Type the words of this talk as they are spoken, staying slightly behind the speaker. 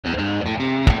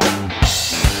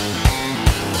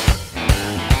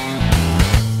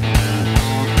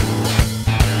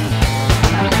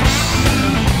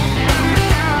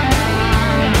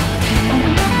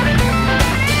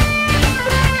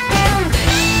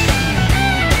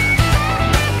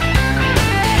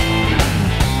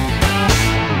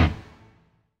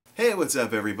what's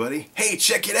up everybody? Hey,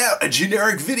 check it out! A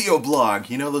generic video blog!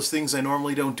 You know those things I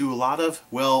normally don't do a lot of?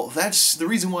 Well, that's the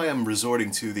reason why I'm resorting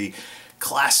to the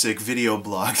classic video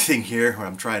blog thing here, where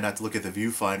I'm trying not to look at the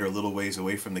viewfinder a little ways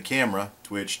away from the camera.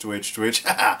 Twitch, twitch, twitch,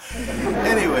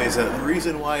 Anyways, the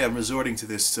reason why I'm resorting to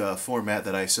this format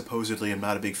that I supposedly am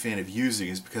not a big fan of using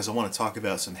is because I want to talk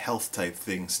about some health type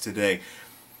things today.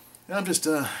 And I'm just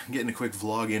getting a quick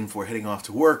vlog in for heading off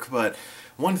to work, but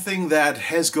one thing that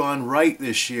has gone right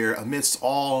this year amidst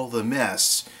all the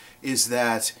mess is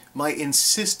that my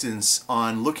insistence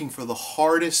on looking for the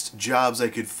hardest jobs I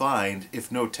could find,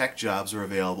 if no tech jobs are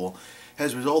available,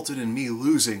 has resulted in me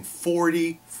losing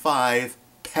 45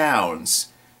 pounds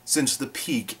since the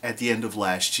peak at the end of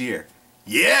last year.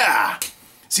 Yeah!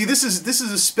 See, this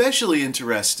is especially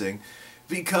interesting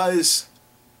because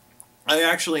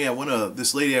this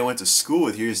lady I went to school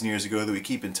with years and years ago that we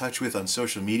keep in touch with on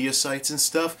social media sites and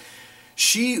stuff,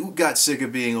 she got sick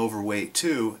of being overweight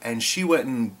too, and she went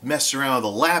and messed around with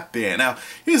a lap band. Now,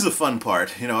 here's the fun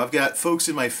part. You know, I've got folks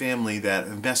in my family that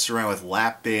have messed around with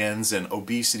lap bands and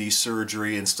obesity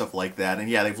surgery and stuff like that, and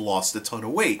yeah, they've lost a ton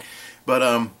of weight. But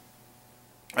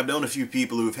I've known a few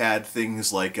people who've had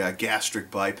things like gastric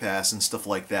bypass and stuff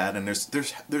like that, and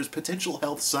there's potential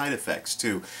health side effects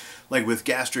too. Like with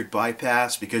gastric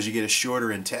bypass, because you get a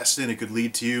shorter intestine, it could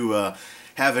lead to you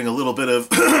having a little bit of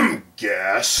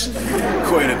gas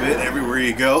quite a bit everywhere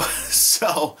you go.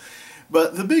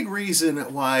 But the big reason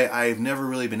why I've never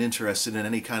really been interested in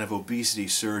any kind of obesity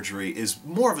surgery is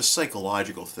more of a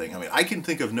psychological thing. I mean, I can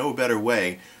think of no better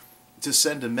way to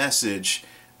send a message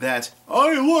that,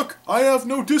 "Hey, look, I have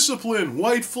no discipline,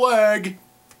 white flag,"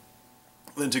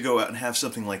 than to go out and have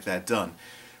something like that done.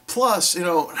 Plus, you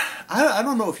know, I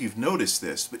don't know if you've noticed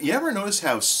this, but you ever notice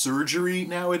how surgery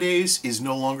nowadays is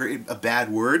no longer a bad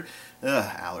word?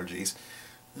 Allergies.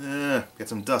 Got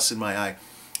some dust in my eye.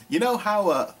 You know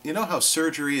how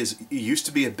surgery used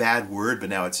to be a bad word, but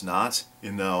now it's not?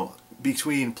 You know,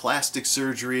 between plastic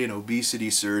surgery and obesity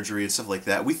surgery and stuff like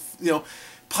that,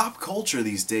 pop culture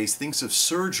these days thinks of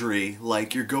surgery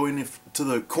like you're going to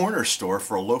the corner store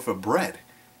for a loaf of bread.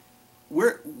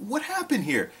 What happened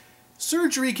here?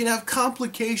 Surgery can have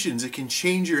complications. It can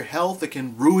change your health. It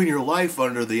can ruin your life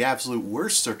under the absolute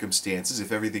worst circumstances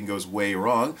if everything goes way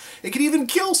wrong. It can even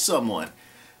kill someone.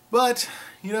 But,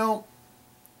 you know,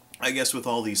 I guess with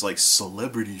all these like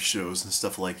celebrity shows and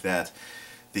stuff like that,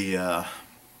 it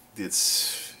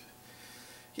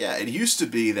used to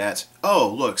be that,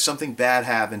 oh, look, something bad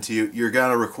happened to you, you're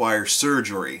gonna require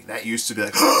surgery. That used to be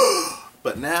like,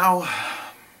 but now,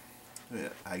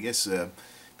 I guess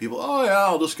people, oh yeah,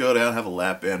 I'll just go down and have a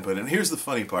lap band put in. Here's the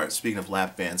funny part, speaking of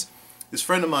lap bands. This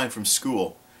friend of mine from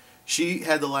school, she's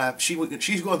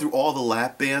going through all the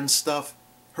lap band stuff.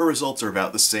 Her results are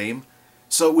about the same.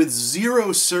 So with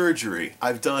zero surgery,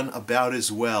 I've done about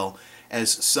as well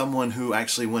as someone who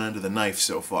actually went under the knife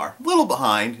so far. A little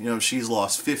behind, you know, she's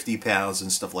lost 50 pounds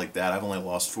and stuff like that. I've only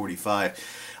lost 45.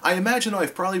 I imagine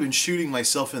I've probably been shooting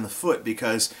myself in the foot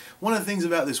because one of the things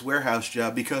about this warehouse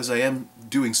job, because I am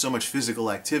doing so much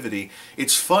physical activity,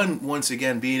 it's fun, once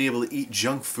again, being able to eat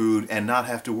junk food and not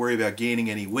have to worry about gaining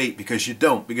any weight because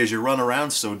you run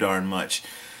around so darn much.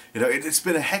 You know, it's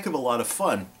been a heck of a lot of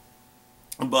fun.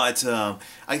 But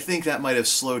I think that might have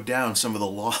slowed down some of the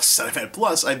loss that I've had.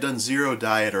 Plus, I've done zero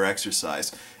diet or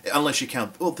exercise. Unless you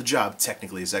count, well, the job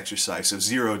technically is exercise, so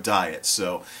zero diet.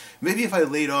 So maybe if I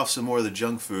laid off some more of the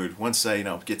junk food, once I,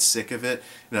 get sick of it,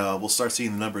 we'll start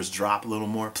seeing the numbers drop a little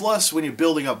more. Plus, when you're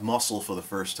building up muscle for the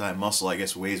first time, muscle, I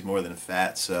guess, weighs more than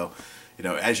fat. So,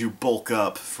 as you bulk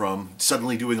up from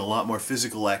suddenly doing a lot more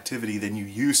physical activity than you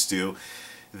used to,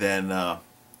 then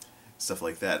stuff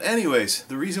like that. Anyways,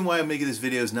 the reason why I'm making this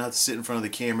video is not to sit in front of the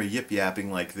camera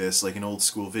yip-yapping like this, like an old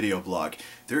school video blog.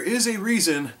 There is a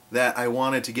reason that I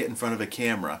wanted to get in front of a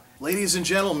camera. Ladies and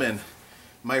gentlemen,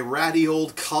 my ratty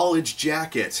old college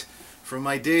jacket from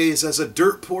my days as a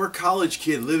dirt poor college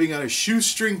kid living on a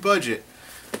shoestring budget.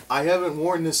 I haven't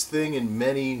worn this thing in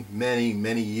many, many,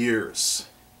 many years.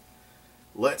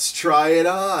 Let's try it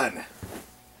on.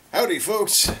 Howdy,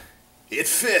 folks. It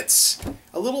fits!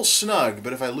 A little snug,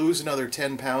 but if I lose another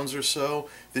 10 pounds or so,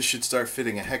 this should start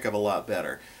fitting a heck of a lot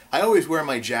better. I always wear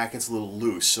my jackets a little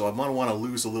loose, so I'm going to want to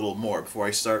lose a little more before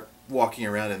I start walking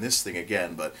around in this thing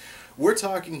again. But we're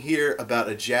talking here about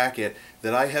a jacket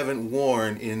that I haven't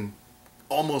worn in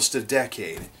almost a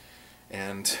decade.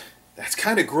 And that's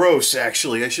kind of gross,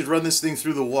 actually. I should run this thing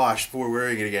through the wash before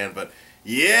wearing it again, but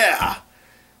yeah!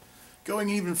 Going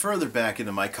even further back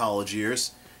into my college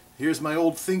years, here's my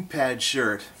old ThinkPad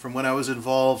shirt from when I was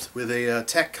involved with a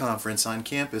tech conference on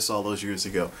campus all those years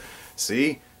ago.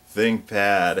 See?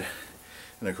 ThinkPad.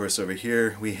 And of course over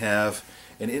here we have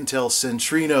an Intel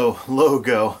Centrino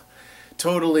logo.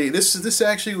 Totally, this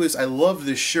actually was, I loved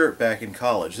this shirt back in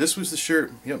college. This was the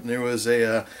shirt, yep, there was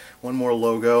a, one more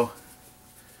logo.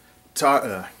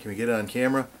 Can we get it on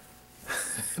camera?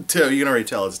 You can already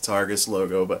tell it's a Targus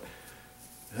logo, but,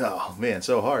 oh man,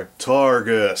 so hard.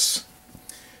 Targus.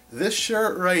 This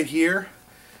shirt right here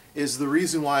is the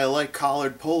reason why I like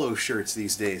collared polo shirts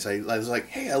these days. I was like,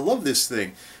 hey, I love this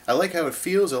thing. I like how it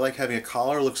feels. I like having a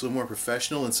collar. It looks a little more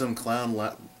professional than some clown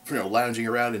lounging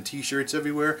around in t-shirts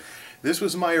everywhere. This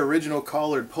was my original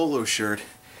collared polo shirt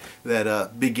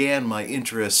that began my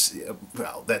interest,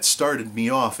 well, that started me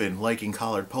off in liking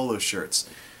collared polo shirts.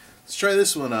 Let's try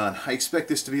this one on. I expect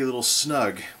this to be a little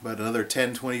snug, but another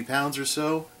 10-20 pounds or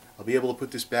so, I'll be able to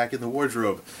put this back in the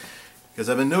wardrobe. Because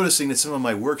I've been noticing that some of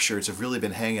my work shirts have really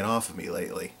been hanging off of me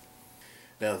lately.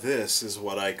 Now this is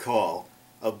what I call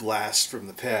a blast from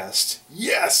the past.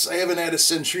 Yes! I haven't had a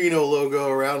Centrino logo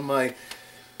around my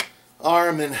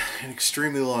arm in an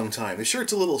extremely long time. The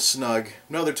shirt's a little snug.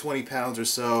 Another 20 pounds or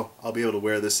so, I'll be able to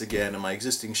wear this again, and my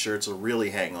existing shirts will really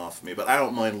hang off of me. But I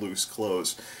don't mind loose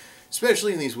clothes.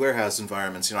 Especially in these warehouse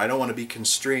environments. You know, I don't want to be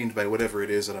constrained by whatever it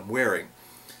is that I'm wearing.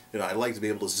 You know, I like to be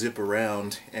able to zip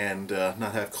around and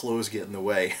not have clothes get in the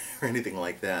way or anything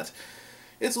like that.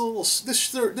 It's a little,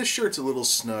 this shirt's a little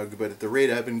snug, but at the rate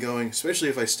I've been going, especially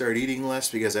if I start eating less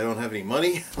because I don't have any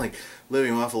money, like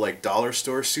living off of like dollar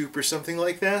store soup or something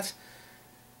like that,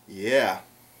 yeah.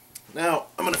 Now,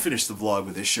 I'm going to finish the vlog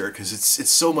with this shirt because it's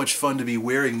so much fun to be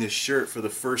wearing this shirt for the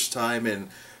first time in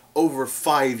over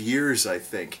 5 years, I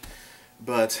think.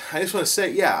 But I just want to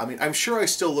say, yeah, I mean, I'm sure I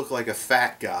still look like a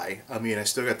fat guy. I mean, I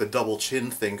still got the double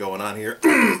chin thing going on here.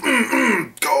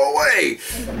 Go away!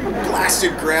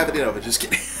 Blasted gravity. No, but just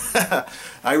kidding.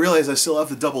 I realize I still have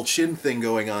the double chin thing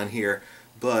going on here,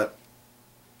 but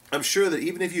I'm sure that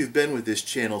even if you've been with this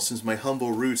channel since my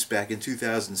humble roots back in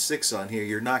 2006 on here,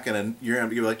 you're gonna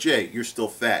be like, Jay, you're still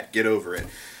fat. Get over it.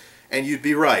 And you'd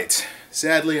be right.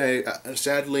 Sadly,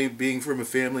 sadly, being from a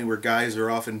family where guys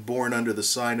are often born under the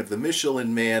sign of the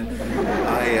Michelin Man,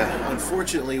 I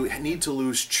unfortunately need to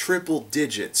lose triple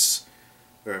digits.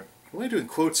 Or, what am I doing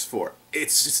quotes for?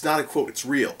 It's not a quote, it's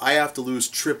real. I have to lose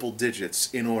triple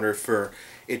digits in order for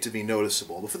it to be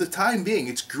noticeable. But for the time being,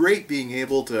 it's great being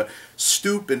able to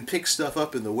stoop and pick stuff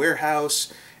up in the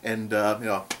warehouse and, you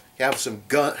know, have some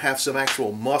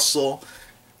actual muscle.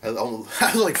 I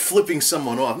was like flipping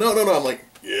someone off. No, I'm like,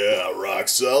 yeah, rock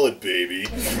solid, baby.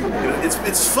 You know,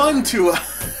 it's fun to,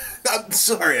 I'm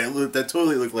sorry, that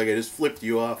totally looked like I just flipped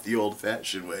you off the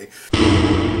old-fashioned way.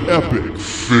 Epic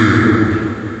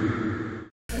fail.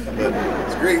 But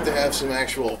it's great to have some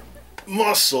actual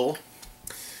muscle.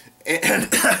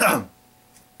 And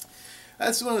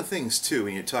that's one of the things, too,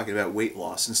 when you're talking about weight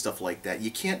loss and stuff like that.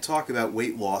 You can't talk about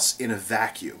weight loss in a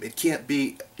vacuum. It can't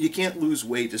be, you can't lose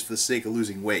weight just for the sake of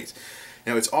losing weight.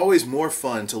 Now, it's always more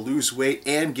fun to lose weight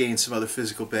and gain some other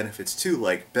physical benefits, too,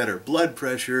 like better blood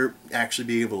pressure, actually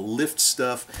being able to lift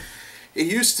stuff. It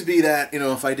used to be that, you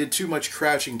know, if I did too much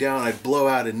crouching down, I'd blow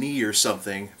out a knee or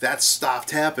something. That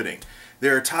stopped happening.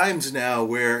 There are times now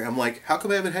where I'm like, how come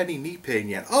I haven't had any knee pain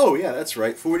yet? Oh, yeah, that's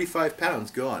right, 45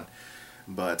 pounds gone.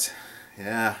 But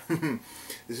yeah,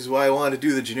 this is why I wanted to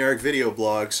do the generic video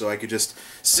blog, so I could just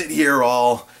sit here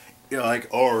all, you know, like,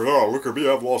 oh yeah, look at me,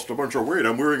 I've lost a bunch of weight.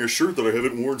 I'm wearing a shirt that I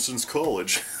haven't worn since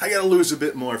college. I gotta lose a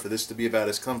bit more for this to be about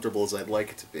as comfortable as I'd like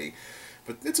it to be.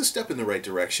 But it's a step in the right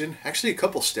direction. Actually, a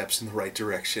couple steps in the right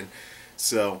direction.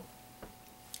 So,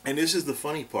 and this is the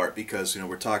funny part because, you know,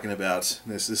 we're talking about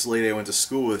this lady I went to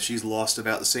school with. She's lost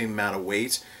about the same amount of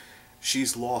weight.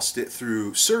 She's lost it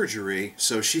through surgery,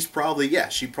 so she's probably, yeah,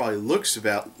 she probably looks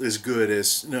about as good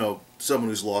as, you know, someone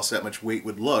who's lost that much weight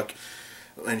would look.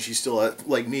 And she's still,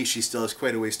 like me, she still has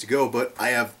quite a ways to go, but I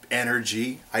have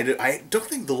energy. I don't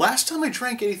think, the last time I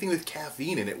drank anything with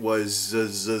caffeine in it was,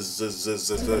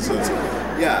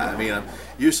 yeah, I mean,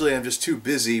 usually I'm just too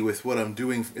busy with what I'm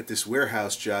doing at this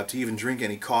warehouse job to even drink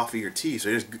any coffee or tea,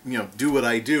 so I just, you know, do what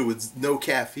I do with no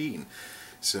caffeine.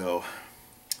 So,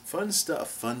 fun stuff,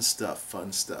 fun stuff,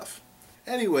 fun stuff.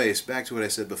 Anyways, back to what I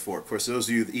said before. Of course, those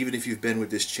of you, even if you've been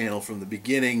with this channel from the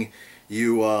beginning,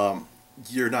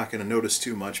 you're not going to notice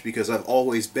too much because I've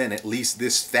always been at least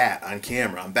this fat on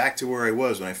camera. I'm back to where I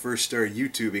was when I first started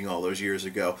YouTubing all those years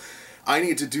ago. I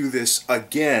need to do this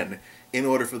again in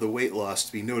order for the weight loss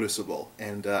to be noticeable.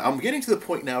 And I'm getting to the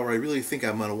point now where I really think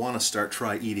I'm going to want to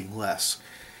try eating less.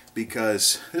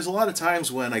 Because there's a lot of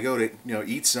times when I go to, you know,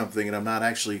 eat something and I'm not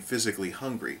actually physically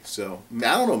hungry. So, I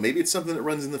don't know, maybe it's something that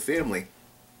runs in the family.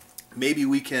 Maybe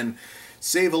we can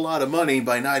save a lot of money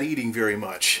by not eating very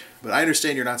much. But I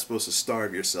understand you're not supposed to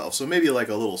starve yourself, so maybe like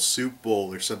a little soup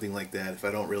bowl or something like that if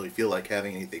I don't really feel like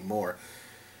having anything more.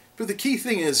 But the key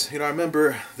thing is, I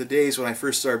remember the days when I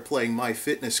first started playing My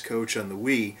Fitness Coach on the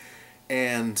Wii,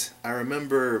 and I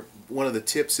remember one of the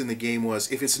tips in the game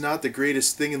was, if it's not the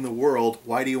greatest thing in the world,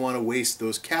 why do you want to waste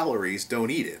those calories? Don't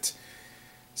eat it.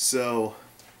 So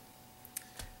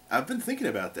I've been thinking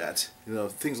about that.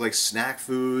 Things like snack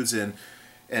foods and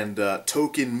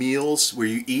token meals where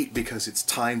you eat because it's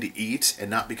time to eat and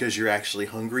not because you're actually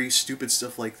hungry. Stupid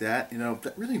stuff like that.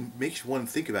 That really makes one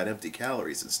think about empty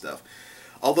calories and stuff.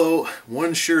 Although,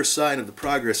 one sure sign of the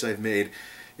progress I've made,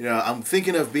 I'm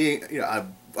thinking of being,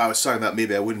 I was talking about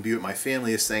maybe I wouldn't be with my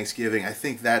family this Thanksgiving. I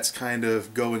think that's kind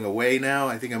of going away now.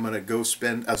 I think I'm going to go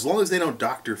spend, as long as they don't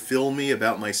Dr. Phil me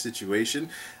about my situation,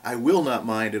 I will not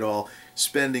mind at all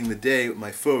spending the day with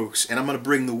my folks. And I'm going to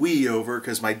bring the Wii over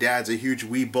because my dad's a huge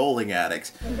Wii bowling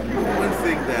addict.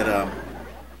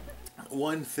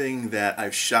 One thing that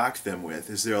I've shocked them with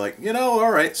is they're like,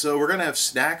 alright, so we're going to have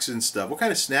snacks and stuff. What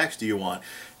kind of snacks do you want?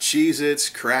 Cheez-Its,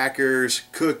 crackers,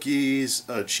 cookies,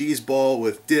 a cheese ball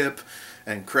with dip,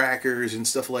 and crackers and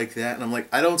stuff like that. And I'm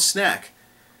like, I don't snack.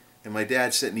 And my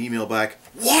dad sent an email back,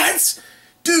 what?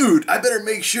 Dude, I better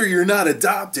make sure you're not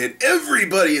adopted.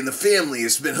 Everybody in the family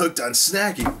has been hooked on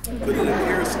snacking. But it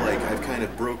appears like I've kind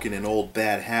of broken an old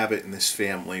bad habit in this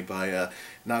family by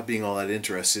not being all that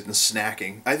interested in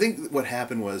snacking. I think what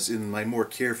happened was, in my more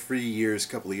carefree years, a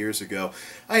couple of years ago,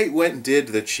 I went and did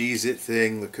the Cheez-It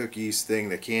thing, the cookies thing,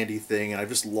 the candy thing, and I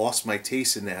just lost my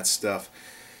taste in that stuff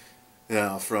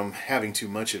from having too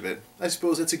much of it. I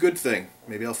suppose that's a good thing.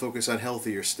 Maybe I'll focus on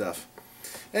healthier stuff.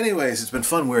 Anyways, it's been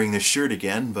fun wearing this shirt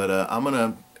again, but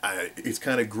it's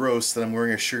kind of gross that I'm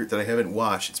wearing a shirt that I haven't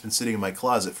washed. It's been sitting in my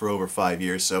closet for over 5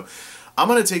 years, so I'm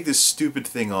going to take this stupid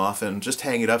thing off and just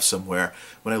hang it up somewhere.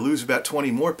 When I lose about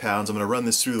 20 more pounds, I'm going to run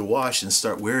this through the wash and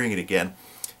start wearing it again.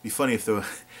 It'd be funny if the...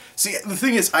 See, the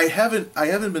thing is, I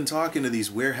haven't been talking to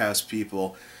these warehouse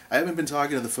people. I haven't been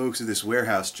talking to the folks at this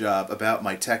warehouse job about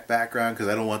my tech background because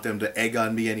I don't want them to egg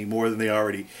on me any more than they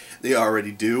already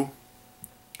do.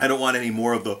 I don't want any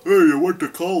more of the, hey, you went to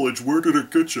college, where did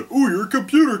it get you? Oh, you're a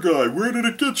computer guy, where did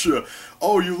it get you?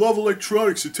 Oh, you love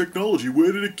electronics and technology,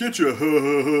 where did it get you?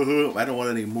 I don't want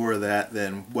any more of that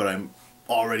than what I'm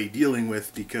already dealing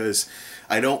with, because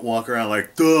I don't walk around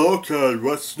like, duh, okay,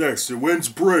 what's next? When's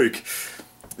break?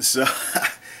 So,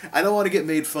 I don't want to get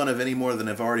made fun of any more than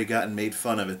I've already gotten made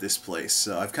fun of at this place.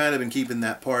 So I've kind of been keeping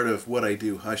that part of what I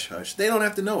do hush-hush. They don't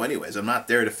have to know anyways. I'm not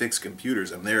there to fix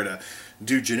computers. I'm there to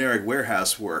do generic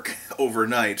warehouse work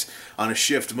overnight on a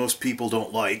shift most people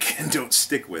don't like and don't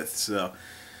stick with. So,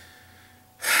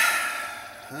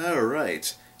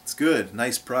 alright. It's good.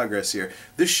 Nice progress here.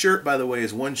 This shirt, by the way,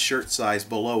 is one shirt size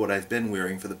below what I've been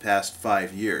wearing for the past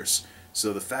 5 years.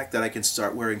 So the fact that I can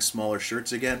start wearing smaller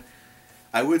shirts again,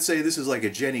 I would say this is like a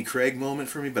Jenny Craig moment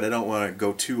for me, but I don't want to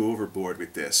go too overboard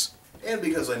with this. And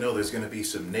because I know there's going to be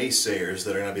some naysayers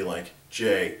that are going to be like,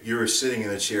 Jay, you were sitting in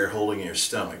the chair holding your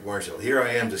stomach, weren't you? Well, here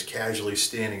I am just casually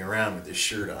standing around with this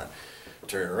shirt on.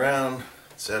 Turn around,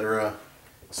 etc.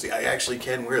 See, I actually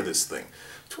can wear this thing.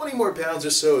 20 more pounds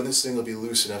or so, and this thing will be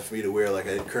loose enough for me to wear like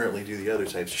I currently do the other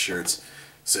types of shirts.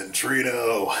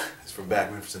 Centrino! It's from back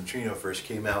when Centrino first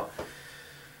came out.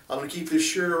 I'm going to keep this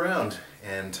shirt around,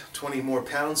 and 20 more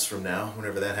pounds from now,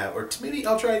 whenever that happens, or maybe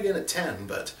I'll try again at 10,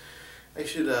 but I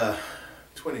should,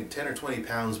 10 or 20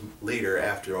 pounds later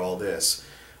after all this,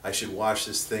 I should wash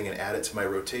this thing and add it to my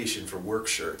rotation for work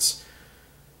shirts.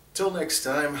 Till next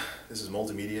time, this is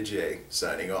MultimediaJay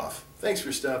signing off. Thanks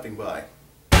for stopping by.